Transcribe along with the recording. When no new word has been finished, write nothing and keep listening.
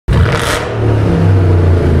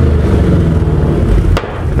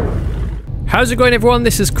How's it going, everyone?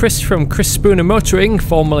 This is Chris from Chris Spooner Motoring,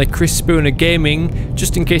 formerly Chris Spooner Gaming,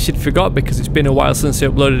 just in case you'd forgot because it's been a while since I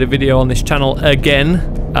uploaded a video on this channel again.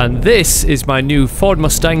 And this is my new Ford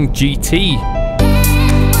Mustang GT.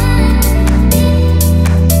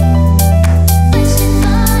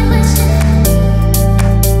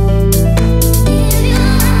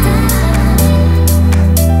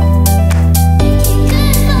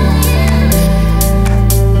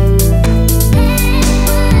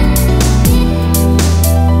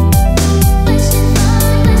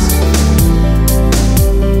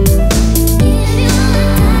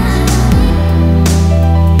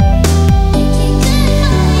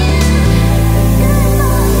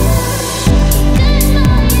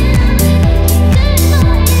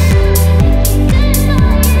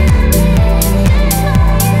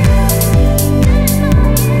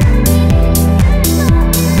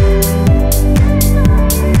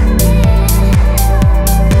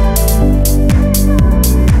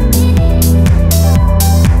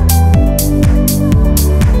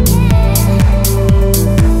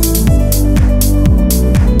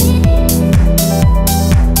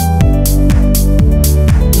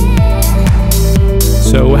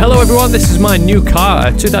 So hello everyone, this is my new car,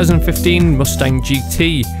 a 2015 Mustang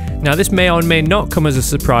GT. Now this may or may not come as a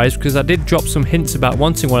surprise because I did drop some hints about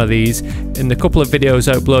wanting one of these in the couple of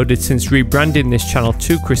videos I uploaded since rebranding this channel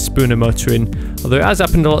to Chris Spooner Motoring, although it has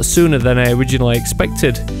happened a lot sooner than I originally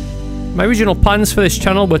expected. My original plans for this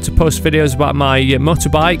channel were to post videos about my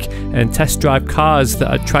motorbike and test drive cars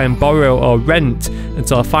that I'd try and borrow or rent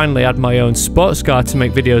until I finally had my own sports car to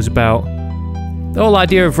make videos about. The whole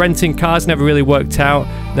idea of renting cars never really worked out,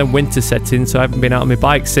 then winter set in, so I haven't been out on my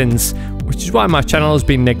bike since, which is why my channel has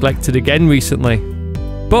been neglected again recently.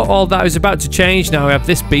 But all that is about to change now I have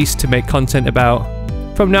this beast to make content about.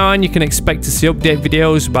 From now on you can expect to see update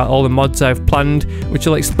videos about all the mods I've planned, which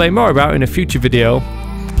I'll explain more about in a future video,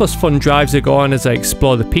 plus fun drives that go on as I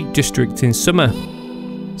explore the Peak District in summer.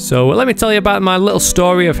 So let me tell you about my little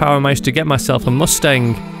story of how I managed to get myself a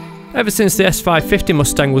Mustang. Ever since the S550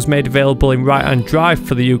 Mustang was made available in right-hand drive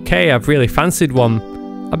for the UK, I've really fancied one.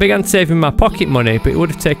 I began saving my pocket money, but it would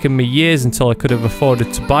have taken me years until I could have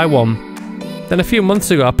afforded to buy one. Then a few months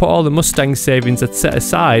ago I put all the Mustang savings I'd set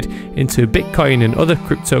aside into Bitcoin and other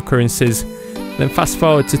cryptocurrencies. Then fast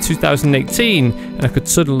forward to 2018 and I could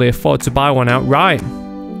suddenly afford to buy one outright.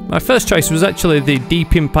 My first choice was actually the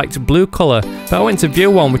Deep Impact blue colour, but I went to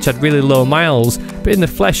view one which had really low miles, but in the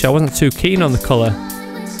flesh I wasn't too keen on the colour.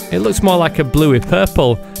 It looks more like a bluey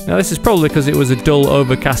purple. Now this is probably because it was a dull,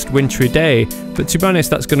 overcast, wintry day, but to be honest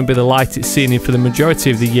that's going to be the light it's seen in for the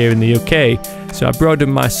majority of the year in the UK, so I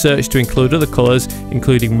broadened my search to include other colours,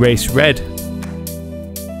 including race red.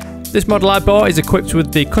 This model I bought is equipped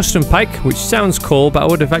with the custom pack, which sounds cool, but I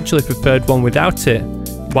would have actually preferred one without it.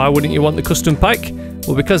 Why wouldn't you want the custom pack?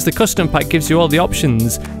 Well, because the custom pack gives you all the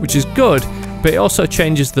options, which is good, but it also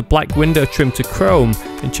changes the black window trim to chrome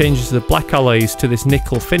and changes the black alloys to this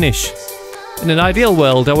nickel finish. In an ideal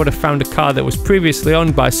world I would have found a car that was previously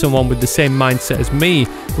owned by someone with the same mindset as me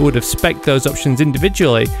who would have spec'd those options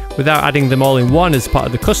individually without adding them all in one as part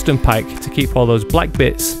of the custom pack to keep all those black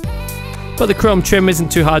bits. But the chrome trim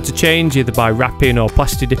isn't too hard to change either by wrapping or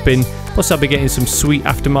plasti dipping, plus I'll be getting some sweet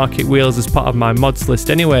aftermarket wheels as part of my mods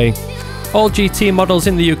list anyway. All GT models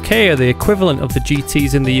in the UK are the equivalent of the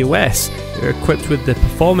GTs in the US. They're equipped with the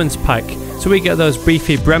performance pack, so we get those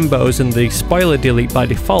beefy Brembos and the spoiler delete by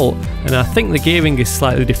default, and I think the gearing is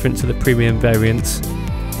slightly different to the premium variants.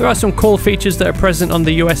 There are some cool features that are present on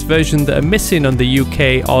the US version that are missing on the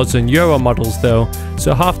UK, Oz and Euro models though,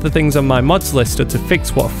 so half the things on my mods list are to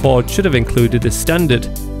fix what Ford should have included as standard.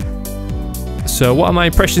 So what are my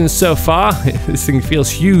impressions so far? This thing feels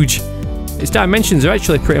huge. Its dimensions are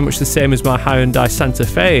actually pretty much the same as my Hyundai Santa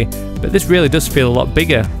Fe, but this really does feel a lot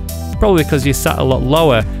bigger. Probably because you're sat a lot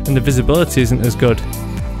lower and the visibility isn't as good.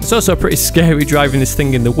 It's also pretty scary driving this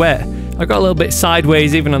thing in the wet. I got a little bit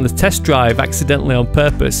sideways even on the test drive accidentally on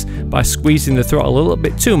purpose by squeezing the throttle a little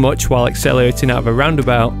bit too much while accelerating out of a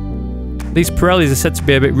roundabout. These Pirellis are said to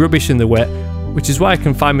be a bit rubbish in the wet, which is why I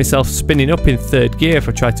can find myself spinning up in third gear if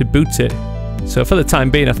I try to boot it. So for the time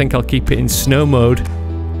being I think I'll keep it in snow mode.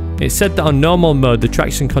 It's said that on normal mode the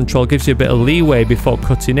traction control gives you a bit of leeway before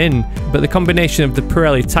cutting in, but the combination of the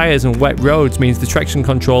Pirelli tyres and wet roads means the traction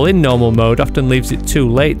control in normal mode often leaves it too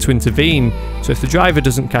late to intervene, so if the driver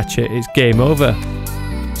doesn't catch it, it's game over.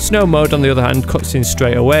 Snow mode on the other hand cuts in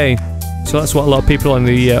straight away, so that's what a lot of people on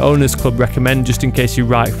the Owners Club recommend just in case your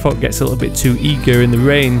right foot gets a little bit too eager in the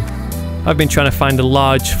rain. I've been trying to find a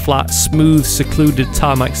large, flat, smooth, secluded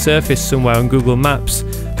tarmac surface somewhere on Google Maps,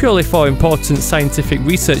 purely for important scientific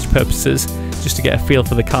research purposes, just to get a feel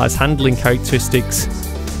for the car's handling characteristics.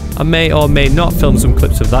 I may or may not film some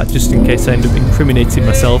clips of that just in case I end up incriminating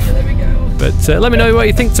myself. But let me know what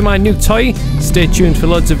you think to my new toy. Stay tuned for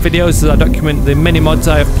loads of videos as I document the many mods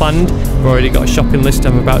I have planned. I've already got a shopping list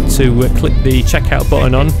I'm about to click the checkout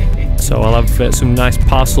button on. So I'll have some nice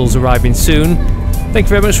parcels arriving soon. Thank you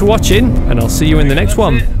very much for watching, and I'll see you in the next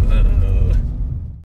one.